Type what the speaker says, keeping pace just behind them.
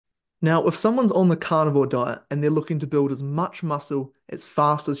Now, if someone's on the carnivore diet and they're looking to build as much muscle as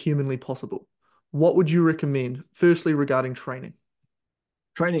fast as humanly possible, what would you recommend, firstly, regarding training?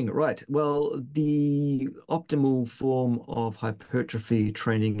 Training, right. Well, the optimal form of hypertrophy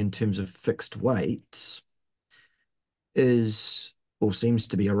training in terms of fixed weights is or seems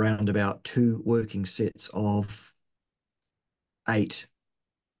to be around about two working sets of eight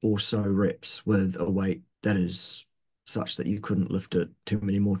or so reps with a weight that is such that you couldn't lift it too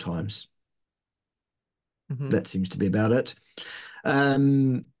many more times. Hmm. That seems to be about it.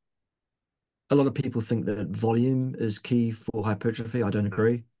 Um, a lot of people think that volume is key for hypertrophy. I don't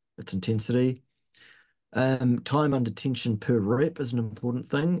agree. It's intensity. Time under tension per rep is an important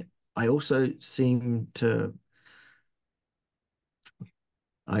thing. I also seem to,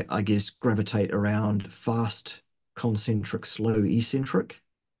 I guess, gravitate around fast concentric, slow eccentric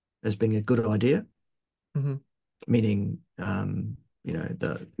as being a good idea, Hmm. meaning,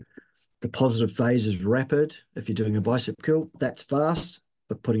 the positive phase is rapid. If you're doing a bicep curl, that's fast,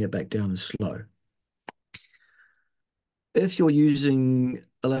 but putting it back down is slow. If you're using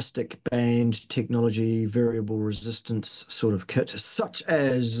elastic band technology, variable resistance sort of kit, such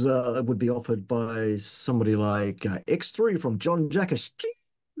as would be offered by somebody like X3 from John Jackish,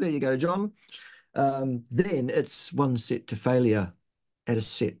 there you go, John. Then it's one set to failure at a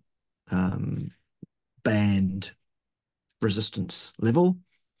set um, band resistance level.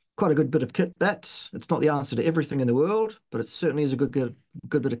 Quite a good bit of kit. That it's not the answer to everything in the world, but it certainly is a good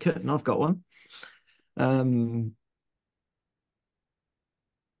bit of kit, and I've got one. Um,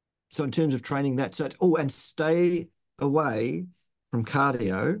 So in terms of training, that's it. Oh, and stay away from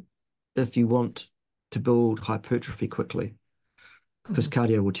cardio if you want to build hypertrophy quickly, because Hmm.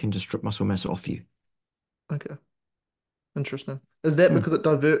 cardio will tend to strip muscle mass off you. Okay, interesting. Is that Hmm. because it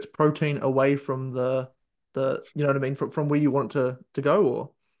diverts protein away from the you know what I mean, from where you want it to go, or?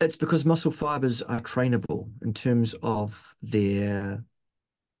 It's because muscle fibers are trainable in terms of their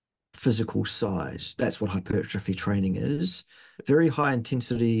physical size. That's what hypertrophy training is. Very high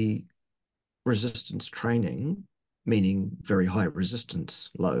intensity resistance training, meaning very high resistance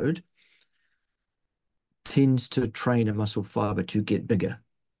load, tends to train a muscle fiber to get bigger.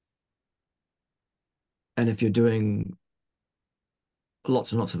 And if you're doing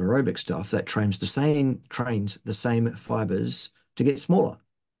lots and lots of aerobic stuff, that trains the same fibers to get smaller.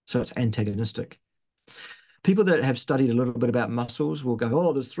 So it's antagonistic. People that have studied a little bit about muscles will go,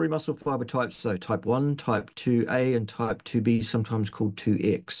 oh, there's three muscle fiber types. So type 1, type 2A, and type 2B, sometimes called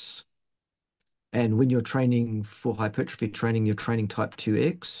 2X. And when you're training for hypertrophy training, you're training type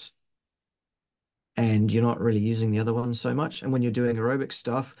 2X and you're not really using the other ones so much. And when you're doing aerobic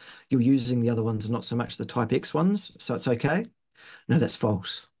stuff, you're using the other ones, not so much the type X ones. So it's okay. No, that's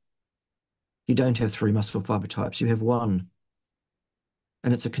false. You don't have three muscle fiber types, you have one.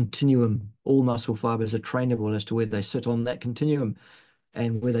 And it's a continuum. All muscle fibers are trainable as to where they sit on that continuum.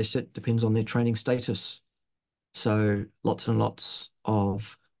 And where they sit depends on their training status. So lots and lots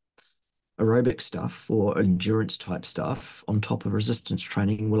of aerobic stuff or endurance type stuff on top of resistance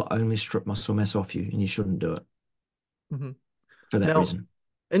training will only strip muscle mass off you, and you shouldn't do it Hmm. for that Now, reason.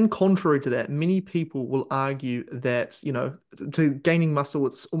 in contrary to that, many people will argue that, to gaining muscle,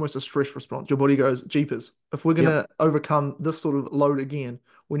 it's almost a stress response. Your body goes, Jeepers, if we're going Yep. to overcome this sort of load again,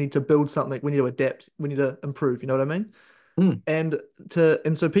 we need to build something, we need to adapt, we need to improve. You know what I mean? Mm.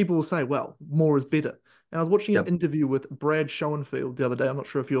 And so people will say, well, more is better. And I was watching an Yep. interview with Brad Schoenfield the other day. I'm not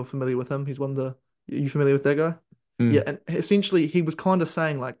sure if you're familiar with him. He's one of the, are you familiar with that guy? Yeah, Mm. and essentially he was kind of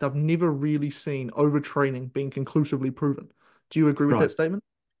saying like they've never really seen overtraining being conclusively proven. Do you agree with Right. that statement?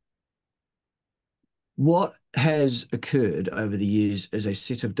 What has occurred over the years is a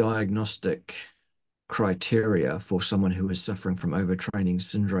set of diagnostic criteria for someone who is suffering from overtraining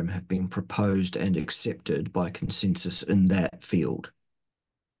syndrome have been proposed and accepted by consensus in that field.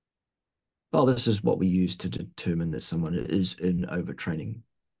 Well, this is what we use to determine that someone is in overtraining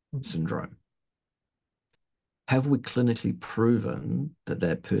Mhm. syndrome. Have we clinically proven that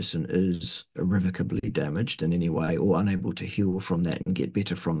that person is irrevocably damaged in any way or unable to heal from that and get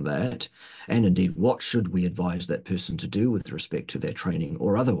better from that? And indeed, what should we advise that person to do with respect to their training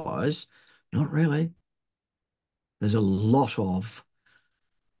or otherwise? Not really. There's a lot of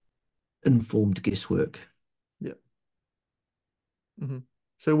informed guesswork. Yeah. Hmm.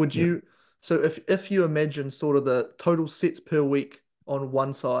 So would Yeah. you, so if you imagine sort of the total sets per week on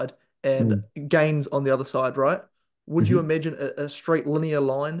one side and Mm. gains on the other side, right? Would you Mhm. imagine a straight linear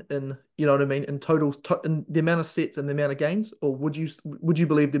line in, you know what I mean, in total, in the amount of sets and the amount of gains, or would you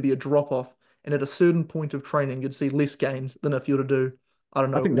believe there'd be a drop off and at a certain point of training you'd see less gains than if you were to do, I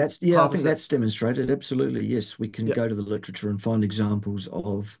don't I think know, that's, yeah, I half a think set? that's demonstrated. Absolutely. Yes, we can Yeah. go to the literature and find examples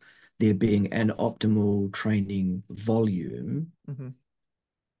of there being an optimal training volume, Hmm.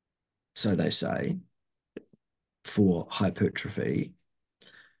 so they say, for hypertrophy.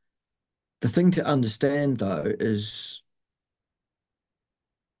 The thing to understand though is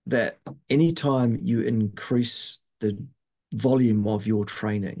that anytime you increase the volume of your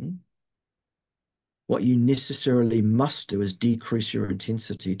training, what you necessarily must do is decrease your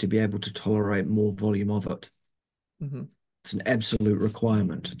intensity to be able to tolerate more volume of it. Hmm. It's an absolute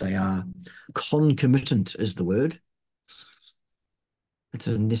requirement. They are concomitant, is the word. It's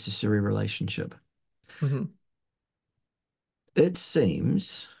a necessary relationship. Hmm. It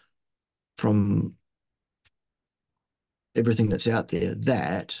seems from everything that's out there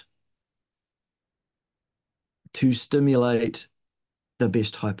that to stimulate the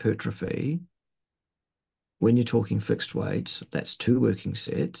best hypertrophy, when you're talking fixed weights, that's two working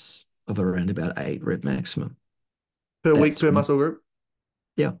sets of around about 8 rep maximum. Per week That's, per muscle group.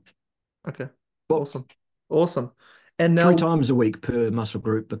 yeah, Okay. well, Awesome. Awesome. And three now, times a week per muscle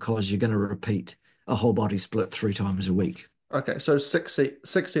group because you're going to repeat a whole body split 3 times a week. okay, so six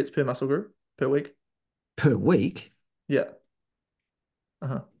sets per muscle group per week. Per week? Yeah.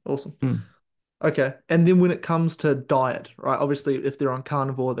 Uh-huh. Awesome. Mm, Okay. And then when it comes to diet, right? Obviously, if they're on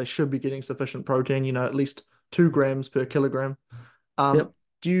carnivore, they should be getting sufficient protein, at least 2 grams per kilogram. yep,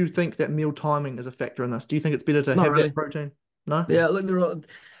 Do you think that meal timing is a factor in this? Do you think it's better to not have that really. protein? No? Yeah, look,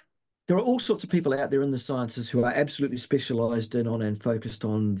 there are all sorts of people out there in the sciences who are absolutely specialized in on and focused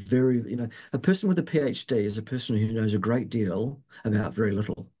on a person with a PhD is a person who knows a great deal about very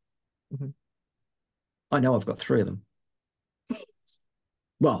little. Hmm. I know I've got three of them.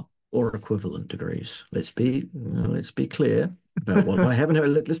 Well, or equivalent degrees. Let's be clear about what I haven't.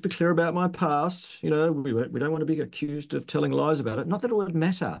 Let's be clear about my past. We don't want to be accused of telling lies about it. Not that it would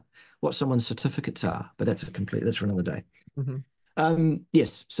matter what someone's certificates are, but that's for another day. Hmm.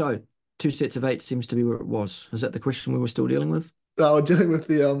 Yes. So 2 sets of 8 seems to be where it was. Is that the question we were still dealing with? Oh, dealing with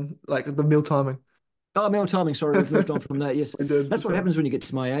the like the meal timing. Oh, meal timing. Sorry, we've moved on from that. Yes, We did. that's what Sorry. happens when you get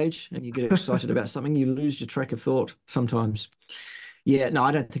to my age and you get excited about something. You lose your track of thought sometimes. Yeah, no,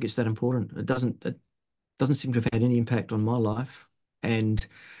 I don't think it's that important. It doesn't seem to have had any impact on my life, and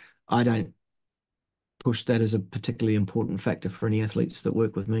I don't push that as a particularly important factor for any athletes that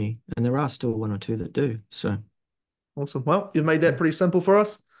work with me. And there are still one or two that do. So Awesome. Well, you've made that yeah, pretty simple for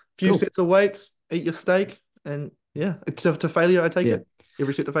us. Few cool. sets of weights, eat your steak, and yeah, to failure, I take Yeah. it.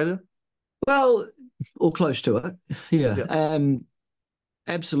 Every set to failure. Well, or close to it. Yeah. Yeah.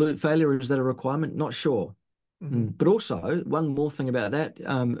 Absolute failure, is that a requirement? Not sure. Hmm. But also, one more thing about that,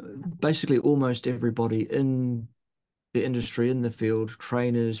 basically almost everybody in the industry, in the field,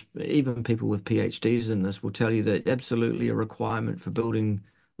 trainers, even people with PhDs in this will tell you that absolutely a requirement for building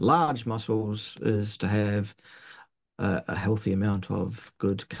large muscles is to have a healthy amount of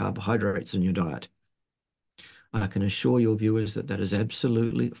good carbohydrates in your diet. I can assure your viewers that that is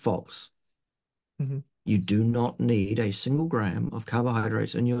absolutely false. Hmm. You do not need a single gram of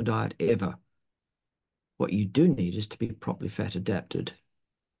carbohydrates in your diet ever. What you do need is to be properly fat adapted,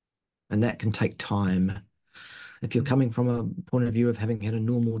 and that can take time. If you're Hmm. coming from a point of view of having had a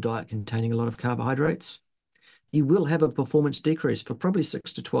normal diet containing a lot of carbohydrates, you will have a performance decrease for probably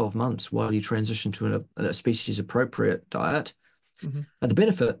 6 to 12 months while you transition to a species appropriate diet. Hmm. The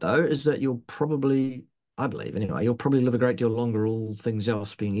benefit, though, is that you'll probably, I believe anyway, you'll probably live a great deal longer, all things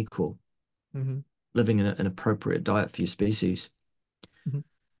else being equal, Hmm. living in an appropriate diet for your species. Hmm.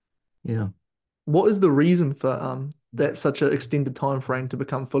 Yeah. What is the reason for that such an extended time frame to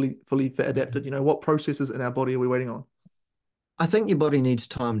become fully fat adapted? What processes in our body are we waiting on? I think your body needs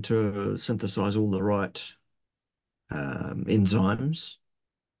time to synthesize all the right enzymes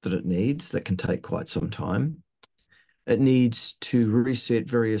that it needs. That can take quite some time. It needs to reset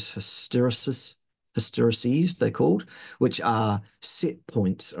various hystereses, they're called, which are set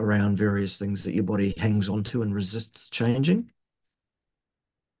points around various things that your body hangs onto and resists changing.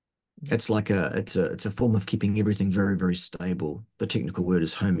 It's a form of keeping everything very, very stable. The technical word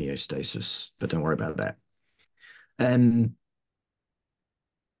is homeostasis, but don't worry about that. And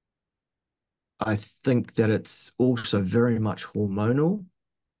I think that it's also very much hormonal,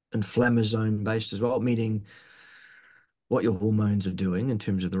 inflammasome based as well, meaning what your hormones are doing in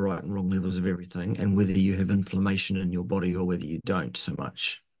terms of the right and wrong levels of everything, and whether you have inflammation in your body or whether you don't so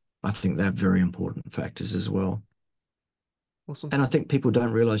much. I think they're very important factors as well. Awesome. And I think people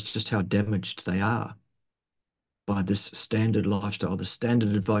don't realize just how damaged they are by this standard lifestyle, the standard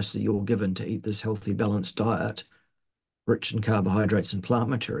advice that you're given to eat this healthy, balanced diet, rich in carbohydrates and plant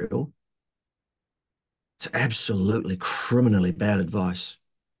material. It's absolutely criminally bad advice.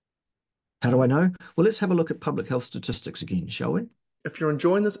 How do I know? Well, let's have a look at public health statistics again, shall we? If you're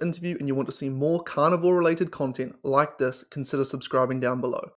enjoying this interview and you want to see more carnivore related content like this, consider subscribing down below.